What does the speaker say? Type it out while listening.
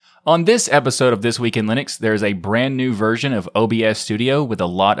On this episode of This Week in Linux, there's a brand new version of OBS Studio with a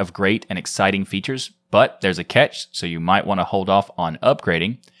lot of great and exciting features, but there's a catch, so you might want to hold off on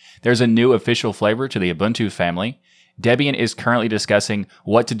upgrading. There's a new official flavor to the Ubuntu family. Debian is currently discussing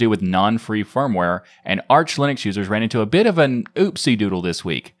what to do with non-free firmware, and Arch Linux users ran into a bit of an oopsie doodle this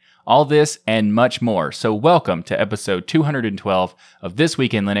week. All this and much more. So welcome to episode 212 of This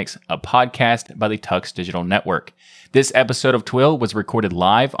Week in Linux, a podcast by the Tux Digital Network. This episode of TWIL was recorded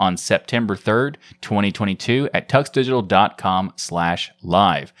live on September 3rd, 2022 at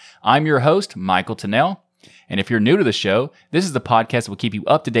tuxdigital.com/live. I'm your host, Michael Tunnell. And if you're new to the show, this is the podcast that will keep you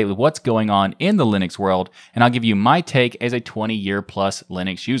up to date with what's going on in the Linux world, and I'll give you my take as a 20-year plus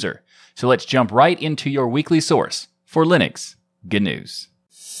Linux user. So let's jump right into your weekly source for Linux good news.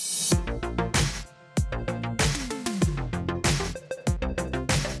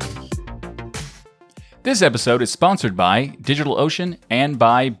 This episode is sponsored by DigitalOcean and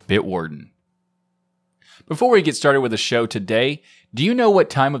by Bitwarden. Before we get started with the show today, do you know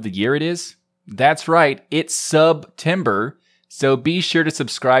what time of the year it is? That's right, it's September, so be sure to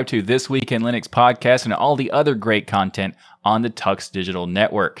subscribe to This Week in Linux podcast and all the other great content on the Tux Digital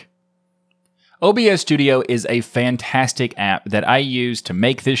Network. OBS Studio is a fantastic app that I use to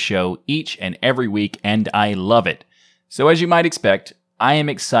make this show each and every week, and I love it. So as you might expect, I am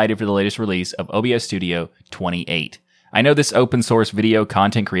excited for the latest release of OBS Studio 28. I know this open source video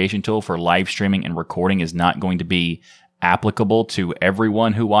content creation tool for live streaming and recording is not going to be applicable to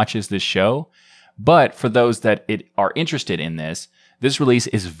everyone who watches this show, but for those that are interested in this release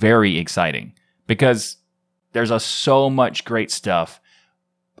is very exciting because there's so much great stuff.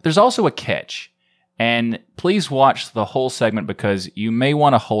 There's also a catch, and please watch the whole segment because you may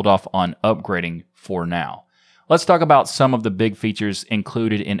want to hold off on upgrading for now. Let's talk about some of the big features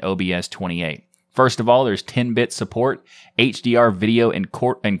included in OBS 28. First of all, there's 10-bit support, HDR video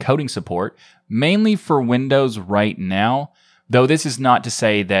encoding support, mainly for Windows right now, though this is not to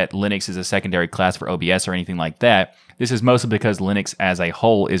say that Linux is a secondary class for OBS or anything like that. This is mostly because Linux as a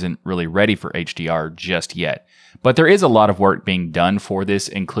whole isn't really ready for HDR just yet. But there is a lot of work being done for this,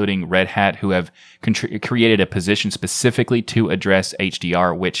 including Red Hat, who have created a position specifically to address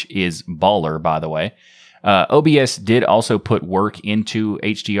HDR, which is baller, by the way. OBS did also put work into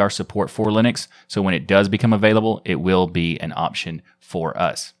HDR support for Linux, so when it does become available, it will be an option for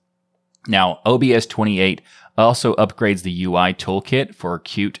us. Now, OBS 28 also upgrades the UI toolkit for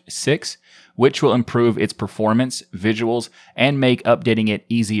Qt 6, which will improve its performance, visuals, and make updating it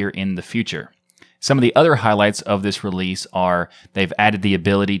easier in the future. Some of the other highlights of this release are they've added the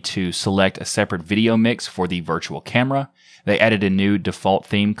ability to select a separate video mix for the virtual camera. They added a new default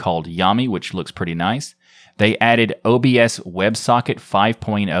theme called Yami, which looks pretty nice. They added OBS WebSocket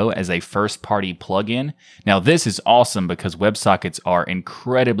 5.0 as a first-party plugin. Now, this is awesome because WebSockets are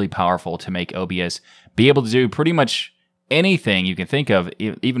incredibly powerful to make OBS be able to do pretty much anything you can think of,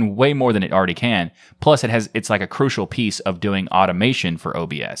 even way more than it already can. Plus, it's like a crucial piece of doing automation for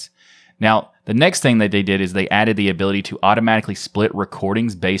OBS. Now, the next thing that they did is they added the ability to automatically split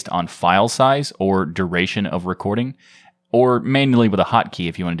recordings based on file size or duration of recording, or manually with a hotkey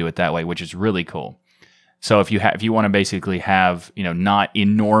if you want to do it that way, which is really cool. So if you want to basically have, not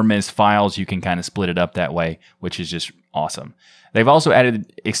enormous files, you can kind of split it up that way, which is just awesome. They've also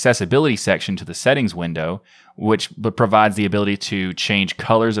added accessibility section to the settings window, which provides the ability to change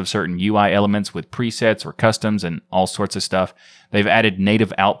colors of certain UI elements with presets or customs and all sorts of stuff. They've added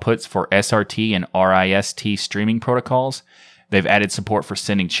native outputs for SRT and RIST streaming protocols. They've added support for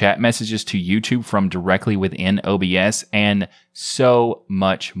sending chat messages to YouTube from directly within OBS and so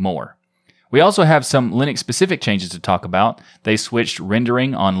much more. We also have some Linux-specific changes to talk about. They switched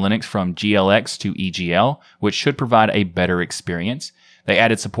rendering on Linux from GLX to EGL, which should provide a better experience. They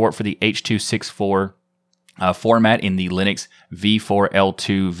added support for the H.264 format in the Linux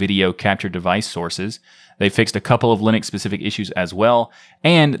V4L2 video capture device sources. They fixed a couple of Linux-specific issues as well,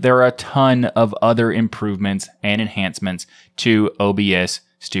 and there are a ton of other improvements and enhancements to OBS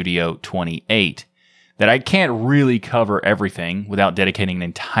Studio 28. That I can't really cover everything without dedicating an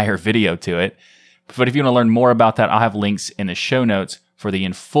entire video to it. But if you want to learn more about that, I'll have links in the show notes for the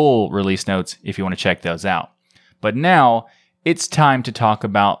in full release notes if you want to check those out. But now it's time to talk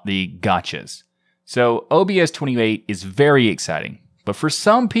about the gotchas. So OBS 28 is very exciting, but for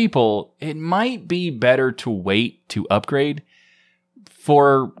some people, it might be better to wait to upgrade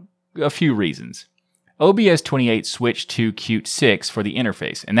for a few reasons. OBS 28 switched to Qt 6 for the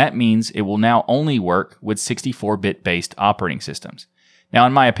interface, and that means it will now only work with 64-bit based operating systems. Now,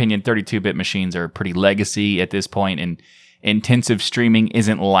 in my opinion, 32-bit machines are pretty legacy at this point, and intensive streaming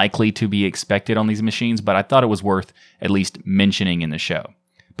isn't likely to be expected on these machines, but I thought it was worth at least mentioning in the show.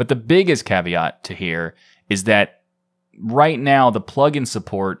 But the biggest caveat to here is that right now the plugin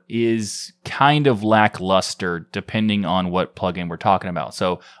support is kind of lackluster depending on what plugin we're talking about.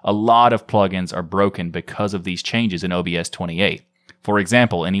 So a lot of plugins are broken because of these changes in OBS 28. For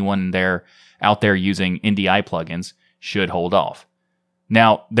example, anyone out there using NDI plugins should hold off.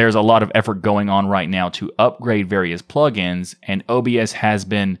 Now, there's a lot of effort going on right now to upgrade various plugins, and OBS has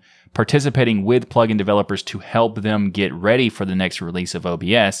been participating with plugin developers to help them get ready for the next release of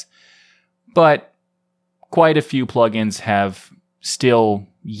OBS, but quite a few plugins have still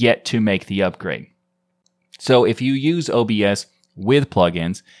yet to make the upgrade. So if you use OBS with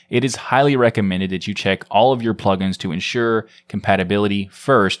plugins, it is highly recommended that you check all of your plugins to ensure compatibility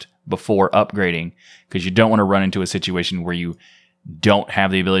first before upgrading, because you don't want to run into a situation where you don't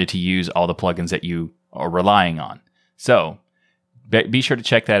have the ability to use all the plugins that you are relying on. So be sure to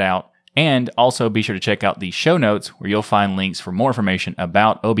check that out, and also be sure to check out the show notes where you'll find links for more information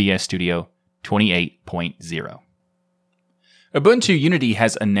about OBS Studio 28.0. Ubuntu Unity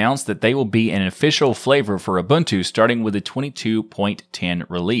has announced that they will be an official flavor for Ubuntu starting with the 22.10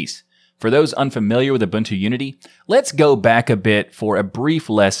 release. For those unfamiliar with Ubuntu Unity, let's go back a bit for a brief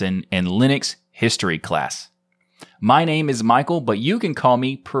lesson in Linux history class. My name is Michael, but you can call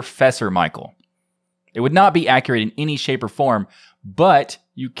me Professor Michael. It would not be accurate in any shape or form, but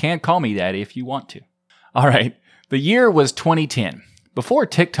you can call me that if you want to. All right, the year was 2010. Before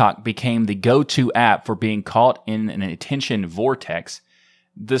TikTok became the go-to app for being caught in an attention vortex,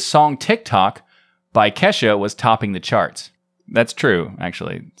 the song TikTok by Kesha was topping the charts. That's true,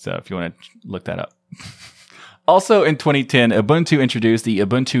 actually, so if you want to look that up. Also in 2010, Ubuntu introduced the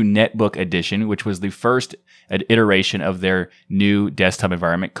Ubuntu Netbook Edition, which was the first iteration of their new desktop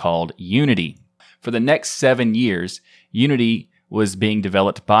environment called Unity. For the next 7 years, Unity was being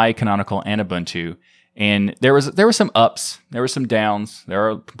developed by Canonical and Ubuntu, and there were some ups, there were some downs, there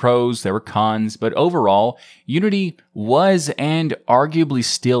were pros, there were cons, but overall, Unity was and arguably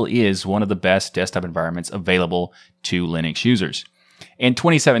still is one of the best desktop environments available to Linux users. In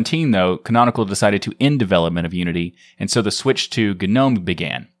 2017, though, Canonical decided to end development of Unity, and so the switch to GNOME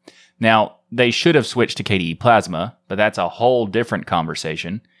began. Now, they should have switched to KDE Plasma, but that's a whole different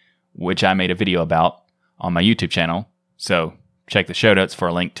conversation, which I made a video about on my YouTube channel, so check the show notes for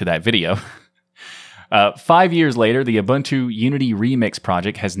a link to that video. 5 years later, the Ubuntu Unity Remix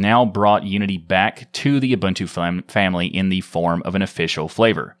project has now brought Unity back to the Ubuntu family in the form of an official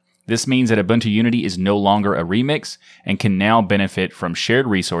flavor. This means that Ubuntu Unity is no longer a remix and can now benefit from shared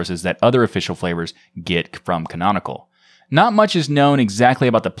resources that other official flavors get from Canonical. Not much is known exactly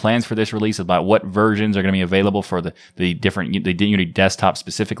about the plans for this release, about what versions are going to be available for the Unity desktop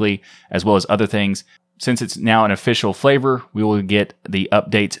specifically, as well as other things. Since it's now an official flavor, we will get the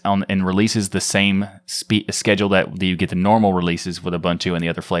updates and releases the same schedule that you get the normal releases with Ubuntu and the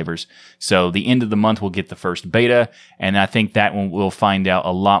other flavors. So the end of the month, we'll get the first beta, and I think that one we'll find out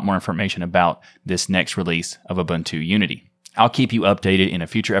a lot more information about this next release of Ubuntu Unity. I'll keep you updated in a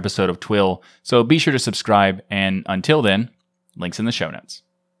future episode of Twill, so be sure to subscribe, and until then, links in the show notes.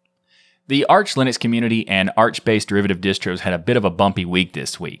 The Arch Linux community and Arch-based derivative distros had a bit of a bumpy week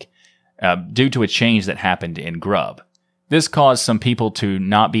this week, due to a change that happened in Grub. This caused some people to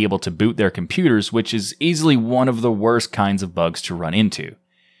not be able to boot their computers, which is easily one of the worst kinds of bugs to run into.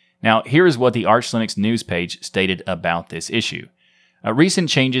 Now, here is what the Arch Linux news page stated about this issue. Recent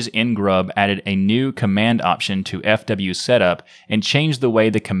changes in Grub added a new command option to FW setup and changed the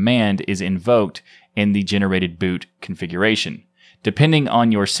way the command is invoked in the generated boot configuration. Depending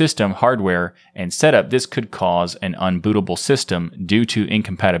on your system hardware and setup, this could cause an unbootable system due to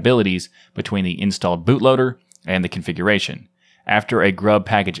incompatibilities between the installed bootloader and the configuration. After a Grub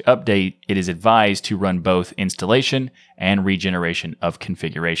package update, it is advised to run both installation and regeneration of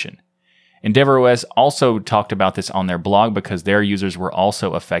configuration. EndeavourOS also talked about this on their blog because their users were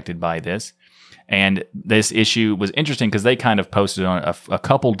also affected by this. And this issue was interesting because they kind of posted on a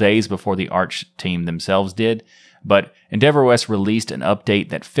couple days before the Arch team themselves did. But EndeavourOS released an update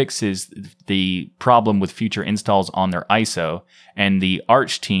that fixes the problem with future installs on their ISO, and the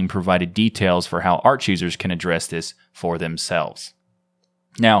Arch team provided details for how Arch users can address this for themselves.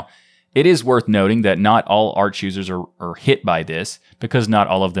 Now, it is worth noting that not all Arch users are hit by this, because not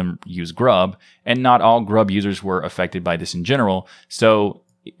all of them use Grub, and not all Grub users were affected by this in general. So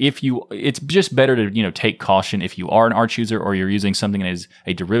it's just better to take caution if you are an Arch user or you're using something that is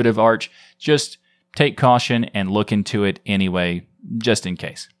a derivative Arch. Just take caution and look into it anyway, just in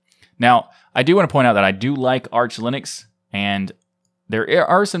case. Now, I do want to point out that I do like Arch Linux, and there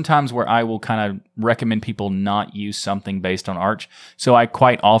are some times where I will kind of recommend people not use something based on Arch. So I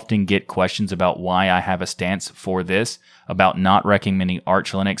quite often get questions about why I have a stance for this, about not recommending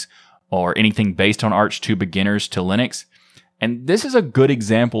Arch Linux or anything based on Arch to beginners to Linux. And this is a good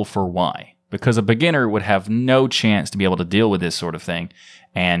example for why. Because a beginner would have no chance to be able to deal with this sort of thing.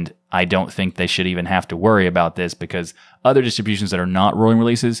 And I don't think they should even have to worry about this because other distributions that are not rolling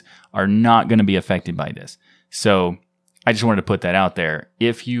releases are not going to be affected by this. So I just wanted to put that out there.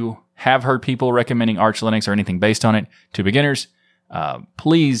 If you have heard people recommending Arch Linux or anything based on it to beginners,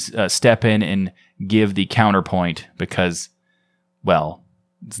 please step in and give the counterpoint because, well,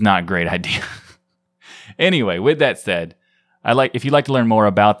 it's not a great idea. Anyway, with that said, if you'd like to learn more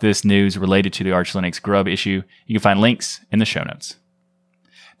about this news related to the Arch Linux Grub issue, you can find links in the show notes.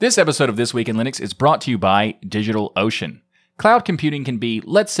 This episode of This Week in Linux is brought to you by DigitalOcean. Cloud computing can be,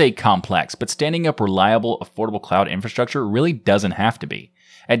 let's say, complex, but standing up reliable, affordable cloud infrastructure really doesn't have to be.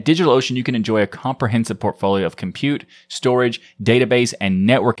 At DigitalOcean, you can enjoy a comprehensive portfolio of compute, storage, database, and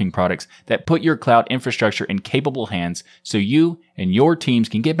networking products that put your cloud infrastructure in capable hands so you and your teams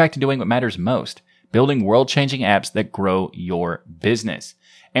can get back to doing what matters most. Building world-changing apps that grow your business.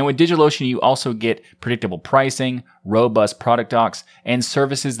 And with DigitalOcean, you also get predictable pricing, robust product docs, and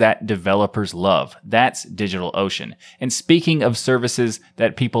services that developers love. That's DigitalOcean. And speaking of services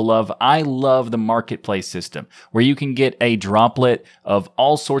that people love, I love the marketplace system, where you can get a droplet of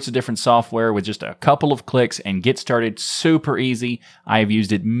all sorts of different software with just a couple of clicks and get started super easy. I've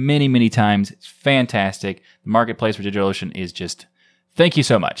used it many, many times. It's fantastic. The marketplace for DigitalOcean is just, thank you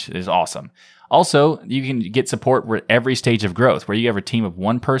so much. It is awesome. Also, you can get support with every stage of growth, where you have a team of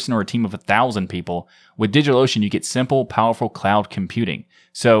one person or a team of 1,000 people. With DigitalOcean, you get simple, powerful cloud computing.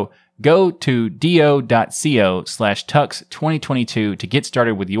 So go to do.co/tux2022 to get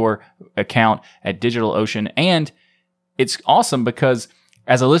started with your account at DigitalOcean. And it's awesome because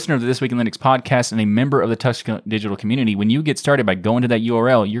as a listener to the This Week in Linux podcast and a member of the Tux Digital community, when you get started by going to that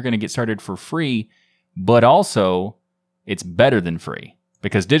URL, you're going to get started for free, but also it's better than free.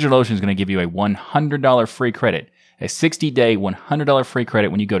 Because DigitalOcean is going to give you a $100 free credit, a 60-day $100 free credit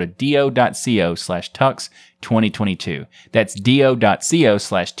when you go to do.co/tux2022. That's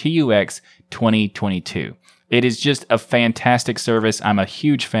do.co/tux2022. It is just a fantastic service. I'm a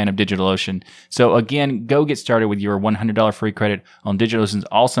huge fan of DigitalOcean. So again, go get started with your $100 free credit on DigitalOcean's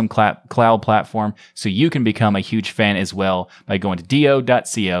awesome cloud platform so you can become a huge fan as well by going to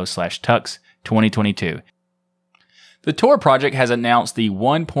do.co/tux2022. The Tor project has announced the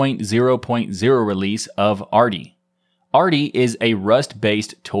 1.0.0 release of Arty. Arty is a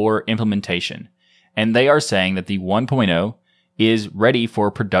Rust-based Tor implementation, and they are saying that the 1.0 is ready for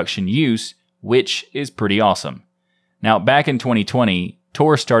production use, which is pretty awesome. Now, back in 2020,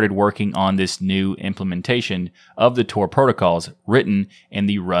 Tor started working on this new implementation of the Tor protocols written in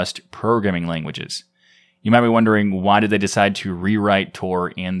the Rust programming languages. You might be wondering, why did they decide to rewrite Tor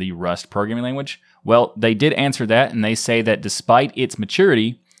in the Rust programming language? Well, they did answer that, and they say that despite its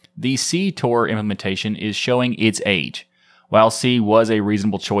maturity, the C Tor implementation is showing its age. While C was a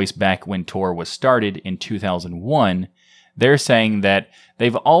reasonable choice back when Tor was started in 2001, they're saying that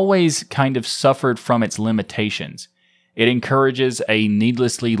they've always kind of suffered from its limitations. It encourages a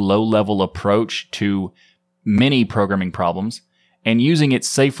needlessly low-level approach to many programming problems, and using it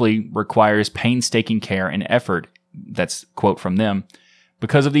safely requires painstaking care and effort. That's a quote from them.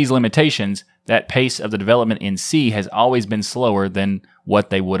 Because of these limitations, that pace of the development in C has always been slower than what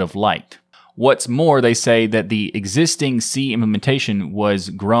they would have liked. What's more, they say that the existing C implementation was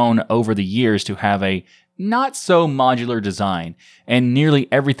grown over the years to have a not so modular design, and nearly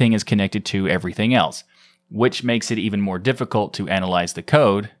everything is connected to everything else, which makes it even more difficult to analyze the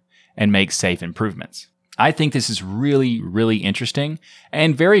code and make safe improvements. I think this is really, really interesting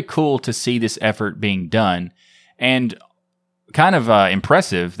and very cool to see this effort being done, and kind of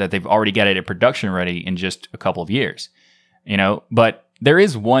impressive that they've already got it at production ready in just a couple of years. But there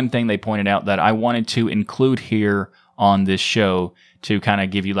is one thing they pointed out that I wanted to include here on this show to kind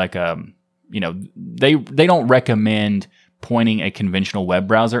of give you like a, they don't recommend pointing a conventional web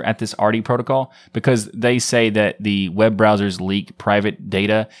browser at this Arty protocol because they say that the web browsers leak private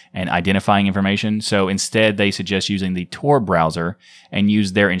data and identifying information. So instead, they suggest using the Tor browser and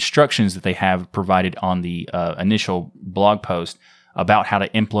use their instructions that they have provided on the initial blog post about how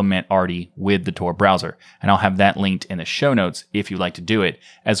to implement Arty with the Tor browser. And I'll have that linked in the show notes if you'd like to do it,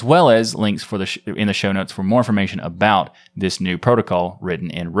 as well as links for in the show notes for more information about this new protocol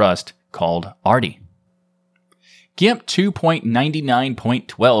written in Rust called Arty. GIMP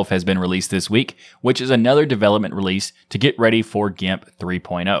 2.99.12 has been released this week, which is another development release to get ready for GIMP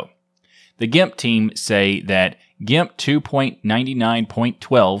 3.0. The GIMP team say that GIMP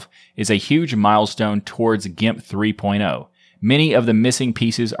 2.99.12 is a huge milestone towards GIMP 3.0. Many of the missing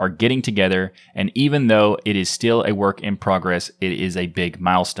pieces are getting together, and even though it is still a work in progress, it is a big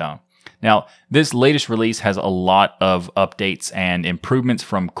milestone. Now, this latest release has a lot of updates and improvements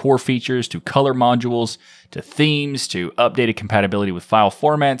from core features to color modules to themes to updated compatibility with file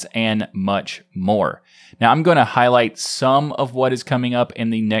formats and much more. Now, I'm going to highlight some of what is coming up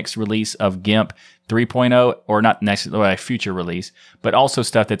in the next release of GIMP 3.0, or not next, future release, but also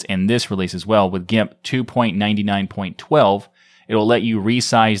stuff that's in this release as well. With GIMP 2.99.12, it will let you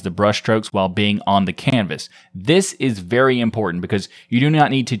resize the brushstrokes while being on the canvas. This is very important because you do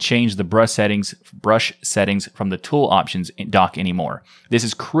not need to change the brush settings from the tool options dock anymore. This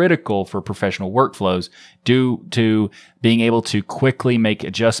is critical for professional workflows due to being able to quickly make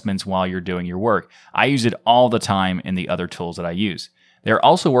adjustments while you're doing your work. I use it all the time in the other tools that I use. They're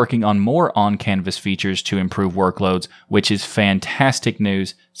also working on more on-canvas features to improve workloads, which is fantastic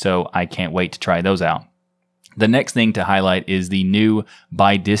news, so I can't wait to try those out. The next thing to highlight is the new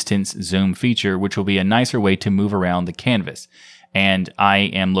by distance zoom feature, which will be a nicer way to move around the canvas. And I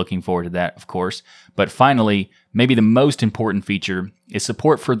am looking forward to that, of course. But finally, maybe the most important feature is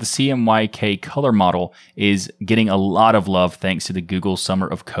support for the CMYK color model is getting a lot of love thanks to the Google Summer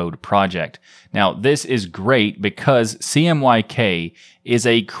of Code project. Now, this is great because CMYK is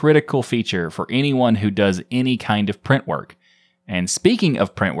a critical feature for anyone who does any kind of print work. And speaking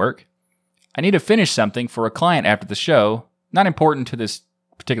of print work, I need to finish something for a client after the show. Not important to this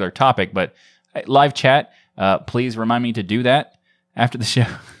particular topic, but live chat, please remind me to do that after the show.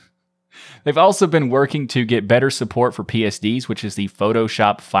 They've also been working to get better support for PSDs, which is the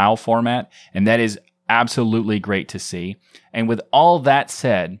Photoshop file format, and that is absolutely great to see. And with all that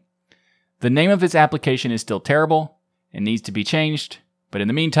said, the name of this application is still terrible and needs to be changed. But in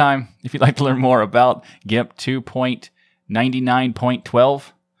the meantime, if you'd like to learn more about GIMP 2.99.12,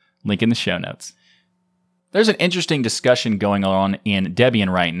 link in the show notes. There's an interesting discussion going on in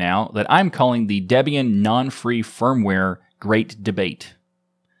Debian right now that I'm calling the Debian non-free firmware great debate.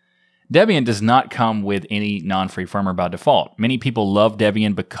 Debian does not come with any non-free firmware by default. Many people love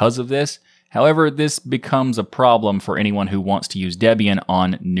Debian because of this. However, this becomes a problem for anyone who wants to use Debian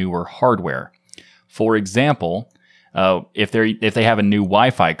on newer hardware. For example, if they have a new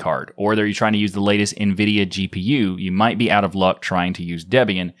Wi-Fi card or they're trying to use the latest NVIDIA GPU, you might be out of luck trying to use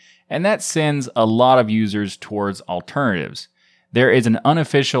Debian, and that sends a lot of users towards alternatives. There is an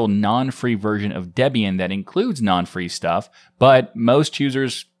unofficial non-free version of Debian that includes non-free stuff, but most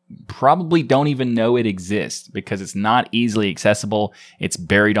users probably don't even know it exists because it's not easily accessible. It's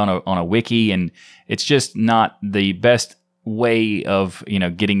buried on a wiki, and it's just not the best way of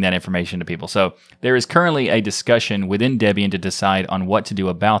getting that information to people. So there is currently a discussion within Debian to decide on what to do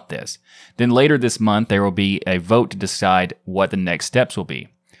about this. Then later this month, there will be a vote to decide what the next steps will be.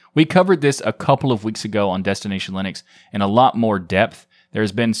 We covered this a couple of weeks ago on Destination Linux in a lot more depth.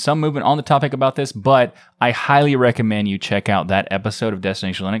 There's been some movement on the topic about this, but I highly recommend you check out that episode of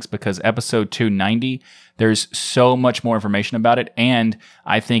Destination Linux because episode 290, there's so much more information about it, and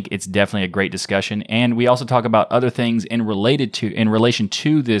I think it's definitely a great discussion. And we also talk about other things in relation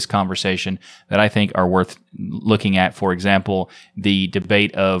to this conversation that I think are worth looking at. For example, the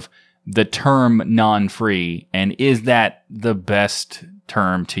debate of the term non-free, and is that the best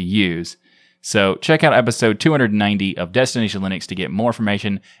term to use? So check out episode 290 of Destination Linux to get more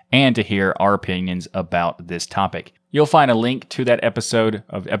information and to hear our opinions about this topic. You'll find a link to that episode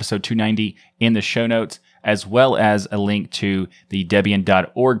of episode 290 in the show notes, as well as a link to the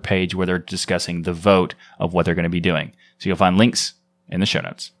Debian.org page where they're discussing the vote of what they're going to be doing. So you'll find links in the show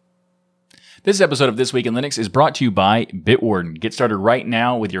notes. This episode of This Week in Linux is brought to you by Bitwarden. Get started right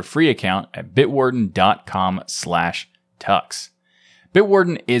now with your free account at bitwarden.com/tux.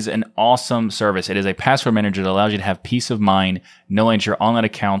 Bitwarden is an awesome service. It is a password manager that allows you to have peace of mind knowing that your online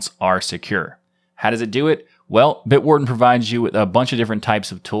accounts are secure. How does it do it? Well, Bitwarden provides you with a bunch of different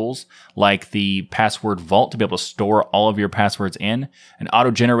types of tools, like the password vault to be able to store all of your passwords in, an auto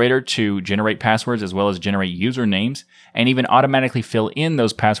generator to generate passwords as well as generate usernames, and even automatically fill in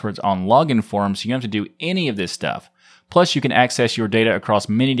those passwords on login forms so you don't have to do any of this stuff. Plus, you can access your data across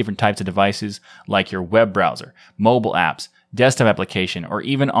many different types of devices like your web browser, mobile apps, desktop application, or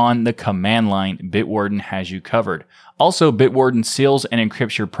even on the command line. Bitwarden has you covered. Also, Bitwarden seals and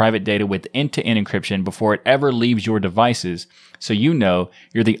encrypts your private data with end-to-end encryption before it ever leaves your devices, so you know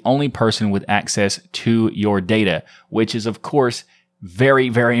you're the only person with access to your data, which is, of course, very,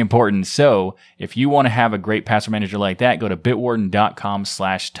 very important. So if you want to have a great password manager like that, go to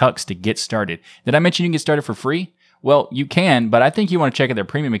bitwarden.com/tux to get started. Did I mention you can get started for free? Well, you can, but I think you want to check out their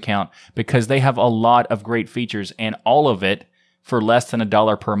premium account because they have a lot of great features and all of it for less than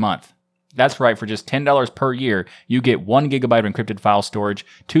 $1 per month. That's right, for just $10 per year, you get 1 gigabyte of encrypted file storage,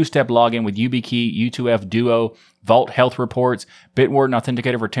 2-step login with YubiKey, U2F Duo, Vault Health Reports, Bitwarden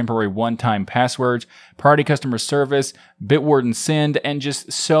Authenticator for temporary one-time passwords, priority customer service, Bitwarden Send, and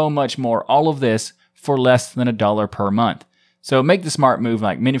just so much more. All of this for less than $1 per month. So make the smart move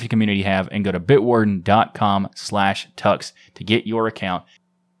like many of your community have and go to bitwarden.com/tux to get your account.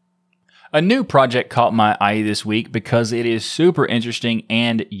 A new project caught my eye this week because it is super interesting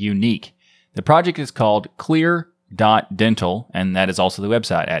and unique. The project is called Clear.dental, and that is also the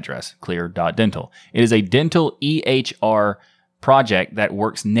website address, Clear.dental. It is a dental EHR project that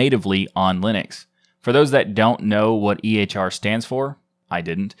works natively on Linux. For those that don't know what EHR stands for, I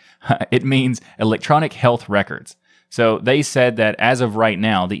didn't, it means Electronic Health Records. So they said that as of right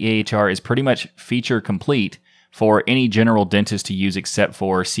now, the EHR is pretty much feature complete for any general dentist to use except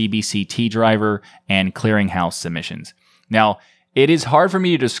for CBCT driver and clearinghouse submissions. Now, it is hard for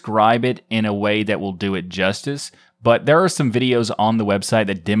me to describe it in a way that will do it justice, but there are some videos on the website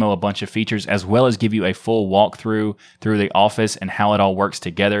that demo a bunch of features as well as give you a full walkthrough through the office and how it all works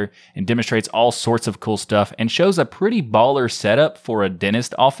together and demonstrates all sorts of cool stuff and shows a pretty baller setup for a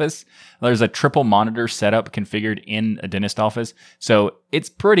dentist office. There's a triple monitor setup configured in a dentist office. So it's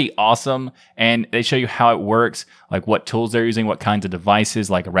pretty awesome. And they show you how it works, like what tools they're using, what kinds of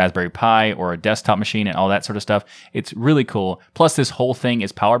devices, like a Raspberry Pi or a desktop machine and all that sort of stuff. It's really cool. Plus, this whole thing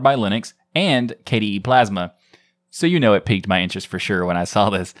is powered by Linux and KDE Plasma. So you know it piqued my interest for sure when I saw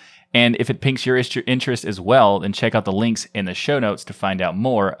this. And if it piques your interest as well, then check out the links in the show notes to find out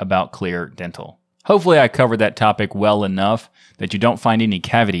more about Clear Dental. Hopefully I covered that topic well enough that you don't find any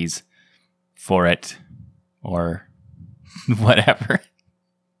cavities for it or whatever.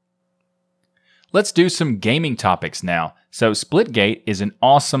 Let's do some gaming topics now. So Splitgate is an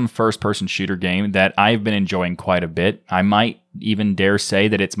awesome first-person shooter game that I've been enjoying quite a bit. I might even dare say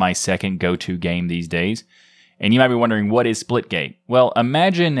that it's my second go-to game these days. And you might be wondering, what is Splitgate? Well,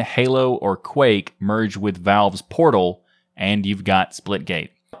 imagine Halo or Quake merged with Valve's Portal, and you've got Splitgate.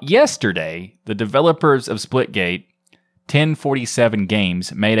 Yesterday, the developers of Splitgate, 1047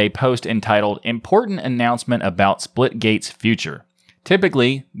 Games, made a post entitled Important Announcement About Splitgate's Future.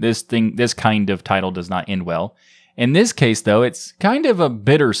 Typically, this kind of title does not end well. In this case, though, it's kind of a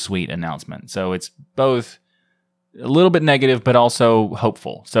bittersweet announcement. So it's both a little bit negative, but also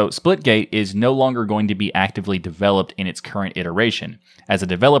hopeful. So Splitgate is no longer going to be actively developed in its current iteration, as the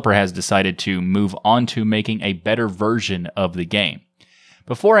developer has decided to move on to making a better version of the game.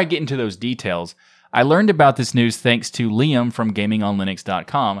 Before I get into those details, I learned about this news thanks to Liam from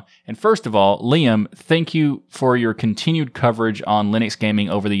GamingOnLinux.com. And first of all, Liam, thank you for your continued coverage on Linux gaming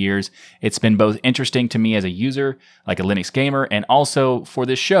over the years. It's been both interesting to me as a user, like a Linux gamer, and also for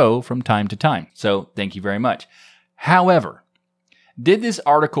this show from time to time. So thank you very much. However, did this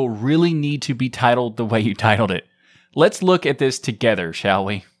article really need to be titled the way you titled it? Let's look at this together, shall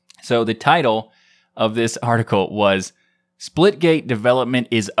we? So the title of this article was Splitgate Development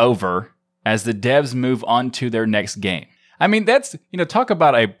is Over as the devs move on to their next game. I mean, that's, talk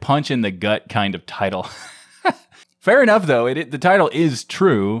about a punch in the gut kind of title. Fair enough, though. The title is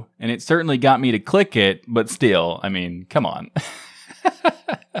true, and it certainly got me to click it, but still, I mean, come on.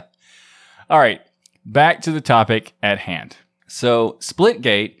 All right. Back to the topic at hand. So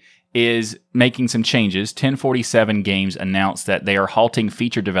Splitgate is making some changes. 1047 Games announced that they are halting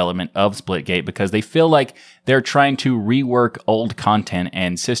feature development of Splitgate because they feel like they're trying to rework old content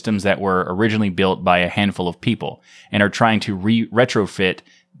and systems that were originally built by a handful of people and are trying to retrofit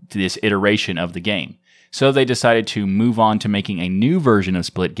to this iteration of the game. So they decided to move on to making a new version of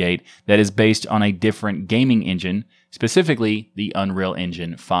Splitgate that is based on a different gaming engine, specifically the Unreal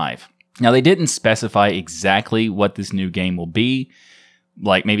Engine 5. Now, they didn't specify exactly what this new game will be,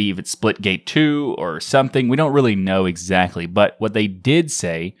 like maybe if it's Splitgate 2 or something. We don't really know exactly, but what they did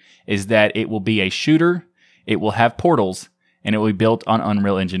say is that it will be a shooter, it will have portals, and it will be built on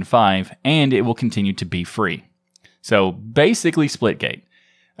Unreal Engine 5, and it will continue to be free. So basically Splitgate,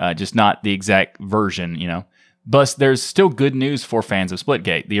 just not the exact version, But there's still good news for fans of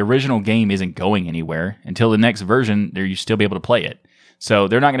Splitgate. The original game isn't going anywhere. Until the next version, you'll still be able to play it. So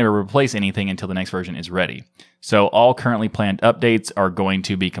they're not going to replace anything until the next version is ready. So all currently planned updates are going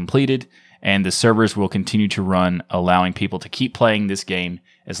to be completed, and the servers will continue to run, allowing people to keep playing this game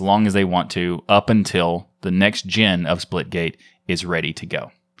as long as they want to, up until the next gen of Splitgate is ready to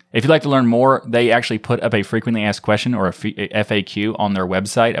go. If you'd like to learn more, they actually put up a frequently asked question or a FAQ on their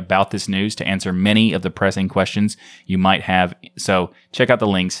website about this news to answer many of the pressing questions you might have. So check out the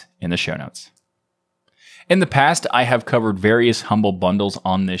links in the show notes. In the past, I have covered various Humble bundles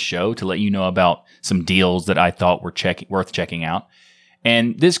on this show to let you know about some deals that I thought were worth checking out.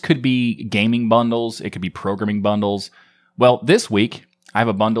 And this could be gaming bundles, it could be programming bundles. Well, this week, I have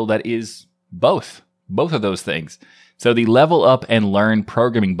a bundle that is both of those things. So the Level Up and Learn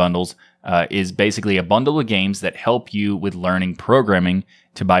programming bundles is basically a bundle of games that help you with learning programming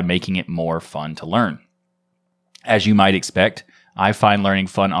by making it more fun to learn. As you might expect, I find learning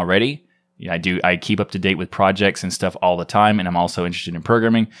fun already. I keep up to date with projects and stuff all the time, and I'm also interested in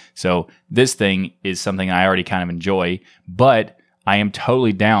programming. So this thing is something I already kind of enjoy, but I am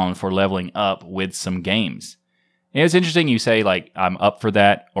totally down for leveling up with some games. And it's interesting you say, like, I'm up for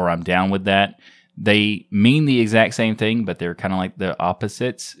that or I'm down with that. They mean the exact same thing, but they're kind of like the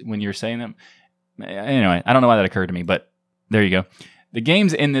opposites when you're saying them. Anyway, I don't know why that occurred to me, but there you go. The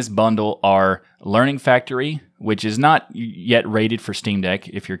games in this bundle are Learning Factory, which is not yet rated for Steam Deck,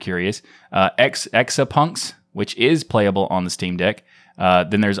 if you're curious. Exapunks, which is playable on the Steam Deck.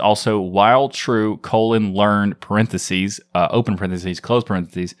 Then there's also While True, Learn, parentheses, open parentheses, close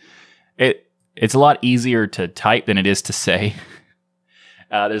parentheses. It's a lot easier to type than it is to say.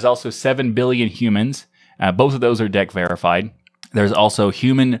 There's also 7 Billion Humans. Both of those are deck verified. There's also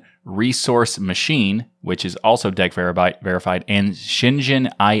Human Resource Machine, which is also deck verified, and Shingen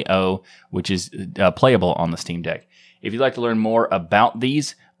IO, which is playable on the Steam Deck. If you'd like to learn more about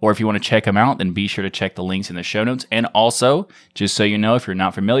these, or if you want to check them out, then be sure to check the links in the show notes. And also, just so you know, if you're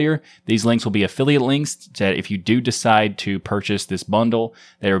not familiar, these links will be affiliate links that if you do decide to purchase this bundle,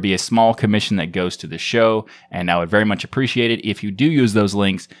 there will be a small commission that goes to the show. And I would very much appreciate it if you do use those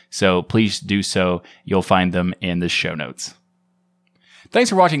links. So please do so. You'll find them in the show notes. Thanks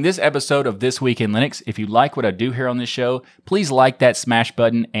for watching this episode of This Week in Linux. If you like what I do here on this show, please like that smash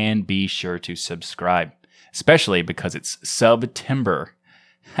button and be sure to subscribe, especially because it's September.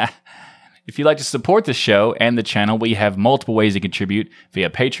 If you'd like to support the show and the channel, we have multiple ways to contribute via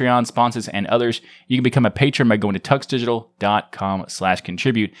Patreon, sponsors, and others. You can become a patron by going to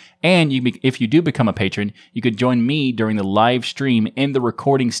tuxdigital.com/contribute. And if you do become a patron, you could join me during the live stream in the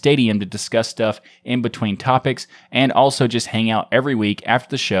recording stadium to discuss stuff in between topics, and also just hang out every week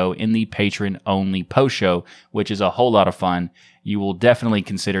after the show in the patron-only post show, which is a whole lot of fun. You will definitely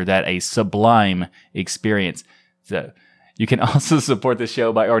consider that a sublime experience. So, you can also support the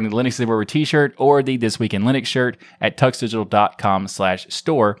show by ordering the Linux Library t-shirt or the This Week in Linux shirt at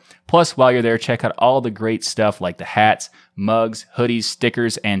tuxdigital.com/store. Plus, while you're there, check out all the great stuff like the hats, mugs, hoodies,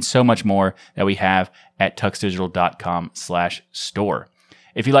 stickers, and so much more that we have at tuxdigital.com/store.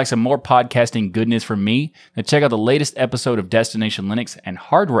 If you'd like some more podcasting goodness from me, then check out the latest episode of Destination Linux and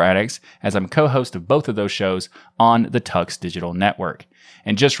Hardware Addicts, as I'm co-host of both of those shows on the Tux Digital Network.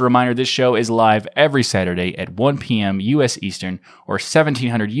 And just a reminder, this show is live every Saturday at 1 p.m. U.S. Eastern or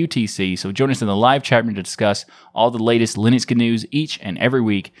 1700 UTC, so join us in the live chat room to discuss all the latest Linux good news each and every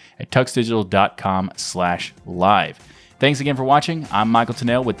week at tuxdigital.com/live. Thanks again for watching. I'm Michael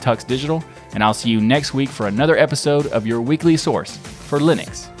Tunnell with Tux Digital, and I'll see you next week for another episode of your weekly source for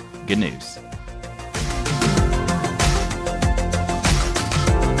Linux good news.